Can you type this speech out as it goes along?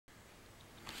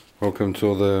Welcome to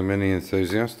all the Mini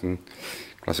enthusiasts and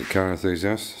classic car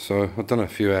enthusiasts. So I've done a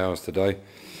few hours today.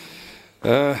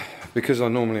 Because I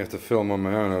normally have to film on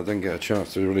my own, I didn't get a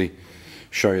chance to really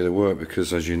show you the work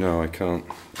because, as you know, I can't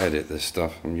edit this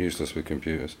stuff. I'm useless with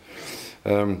computers.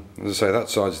 As I say, that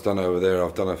side's done over there.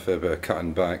 I've done a fair bit of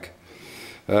cutting back.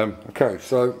 Okay,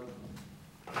 so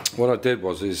what I did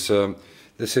was this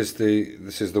is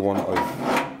the one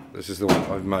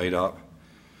I've made up.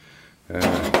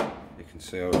 You can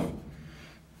see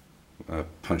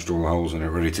I've punched all the holes in it,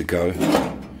 ready to go. You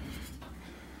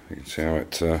can see how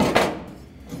it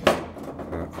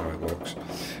looks.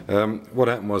 What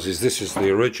happened was this is the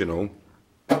original,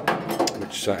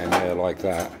 which sat in there like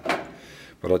that,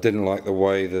 but I didn't like the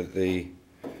way that the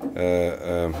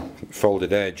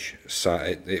folded edge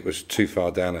sat. It was too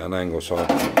far down at an angle, so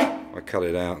I cut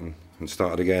it out and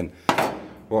started again.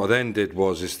 What I then did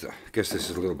was, I guess this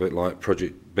is a little bit like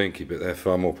Project Binky, but they're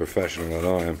far more professional than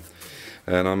I am.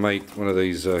 And I made one of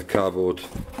these cardboard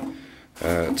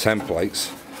templates,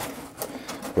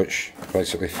 which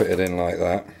basically fitted in like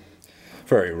that.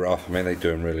 Very rough. I mean, they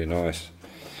do them really nice,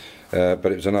 but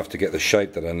it was enough to get the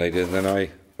shape that I needed. And then I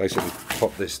basically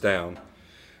popped this down,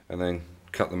 and then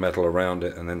cut the metal around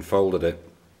it, and then folded it.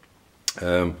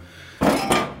 As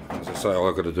I say, all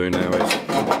I've got to do now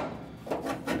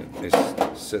is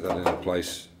sit that into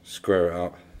place, square it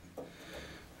up,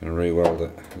 and re-weld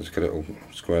it. Just get it all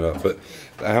squared up. But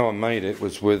how I made it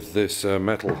was with this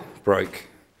metal brake.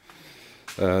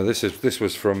 This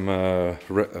was from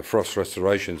Frost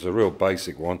Restorations, a real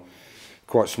basic one,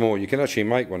 quite small. You can actually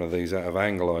make one of these out of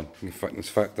angle-iron. In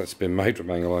fact, that's been made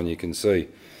from angle-iron, you can see.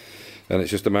 And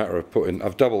it's just a matter of putting.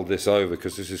 I've doubled this over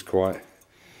because this is quite.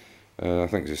 I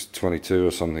think it's 22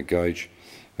 or something gauge.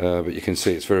 But you can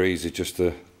see it's very easy just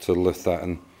to lift that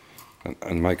and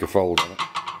make a fold on it.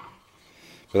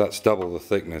 But that's double the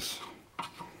thickness.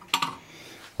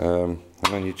 And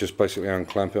then you just basically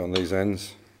unclamp it on these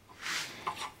ends,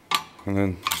 and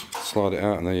then slide it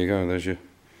out, and there you go. There's your.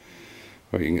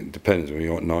 Well, it depends whether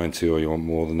you want 90 or you want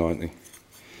more than 90,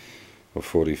 or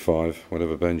 45,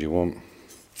 whatever bend you want.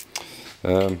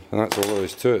 And that's all there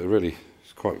is to it. Really,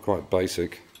 it's quite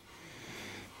basic.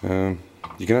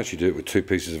 You can actually do it with two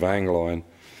pieces of angle iron,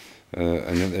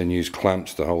 and then use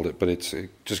clamps to hold it, but it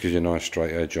just gives you a nice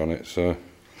straight edge on it.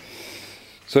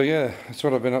 So yeah, that's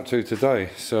what I've been up to today.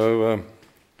 So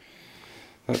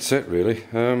that's it really.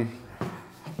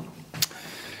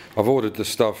 I've ordered the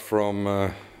stuff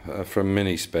from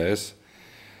Mini Spares.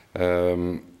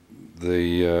 So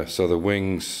the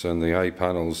wings and the A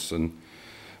panels and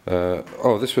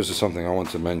oh, this was something I want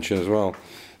to mention as well.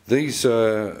 These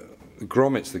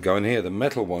grommets that go in here, the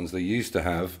metal ones they used to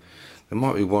have, there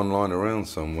might be one lying around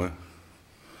somewhere.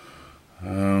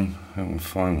 I can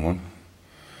find one.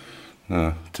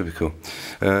 No, typical.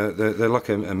 They're like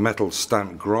a metal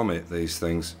stamped grommet, these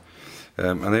things,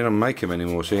 and they don't make them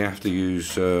anymore, so you have to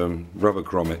use rubber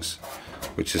grommets,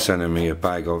 which they're sending me a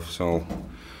bag of, so I'll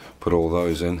put all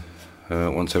those in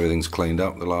once everything's cleaned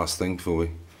up, the last thing before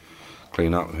we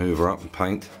clean up, hoover up and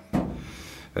paint.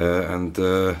 And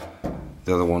the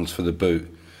other one's for the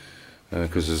boot,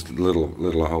 because there's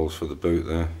little holes for the boot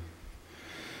there.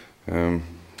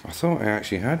 I thought I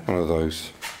actually had one of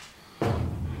those.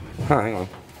 Oh, hang on.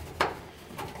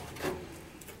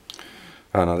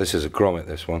 Oh no, this is a grommet,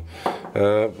 this one.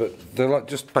 But they're like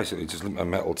basically just a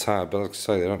metal tab, but like I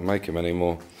say, they don't make them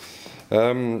anymore.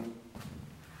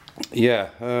 Yeah,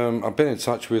 I've been in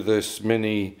touch with this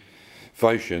Mini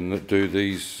Vation that do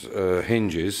these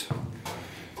hinges.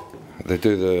 They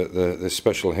do the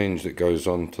special hinge that goes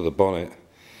on to the bonnet,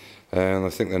 and I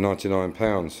think they're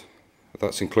 £99.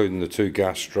 That's including the two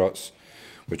gas struts,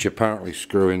 which apparently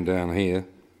screw in down here.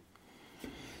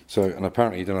 So, and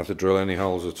apparently you don't have to drill any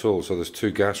holes at all. So there's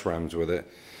two gas rams with it,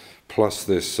 plus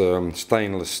this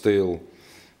stainless steel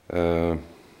set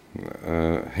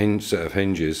of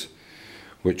hinges,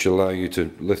 which allow you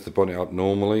to lift the bonnet up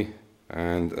normally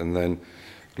and then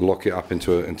lock it up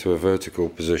into a vertical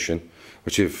position,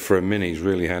 which for a Mini is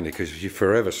really handy, because you're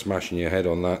forever smashing your head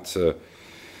on that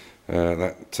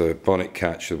bonnet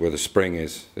catch where the spring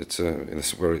is. It's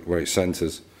where it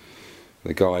centres,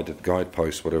 the guide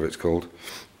post, whatever it's called.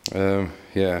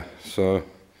 Yeah, so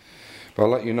but I'll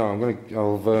let you know.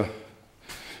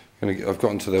 I've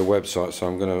gotten to their website, so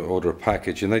I'm going to order a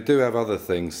package, and they do have other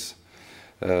things,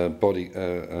 bonnet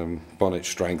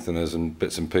strengtheners and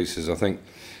bits and pieces. I think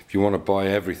if you want to buy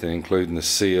everything, including the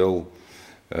seal,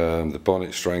 the bonnet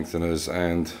strengtheners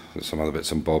and some other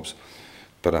bits and bobs,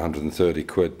 about 130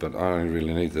 quid, but I only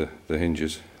really need the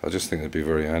hinges. I just think they'd be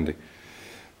very handy.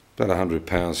 About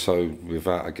 £100, so with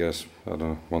that I guess, I don't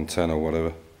know, 110 or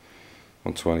whatever.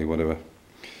 120, whatever.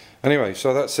 Anyway,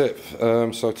 so that's it.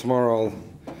 So tomorrow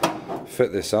I'll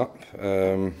fit this up.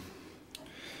 It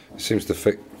seems to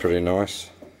fit pretty nice.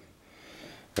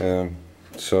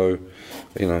 So,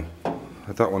 you know,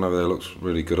 that one over there looks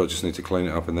really good. I just need to clean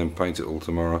it up and then paint it all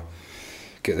tomorrow.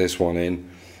 Get this one in.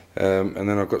 And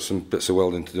then I've got some bits of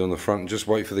welding to do on the front and just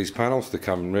wait for these panels to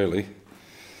come, really.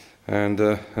 And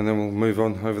then we'll move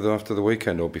on after the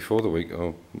weekend, or before the week,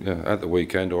 or yeah, at the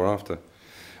weekend or after.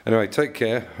 Anyway, take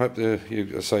care. Hope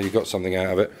you got something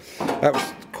out of it. That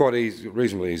was quite easy,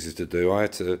 reasonably easy to do. I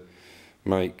had to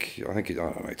make, I think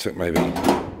it took maybe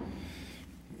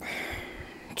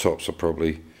tops of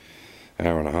probably an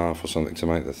hour and a half or something to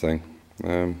make the thing.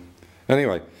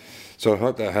 Anyway, so I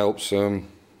hope that helps, and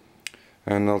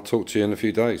I'll talk to you in a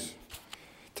few days.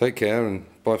 Take care and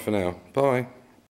bye for now. Bye.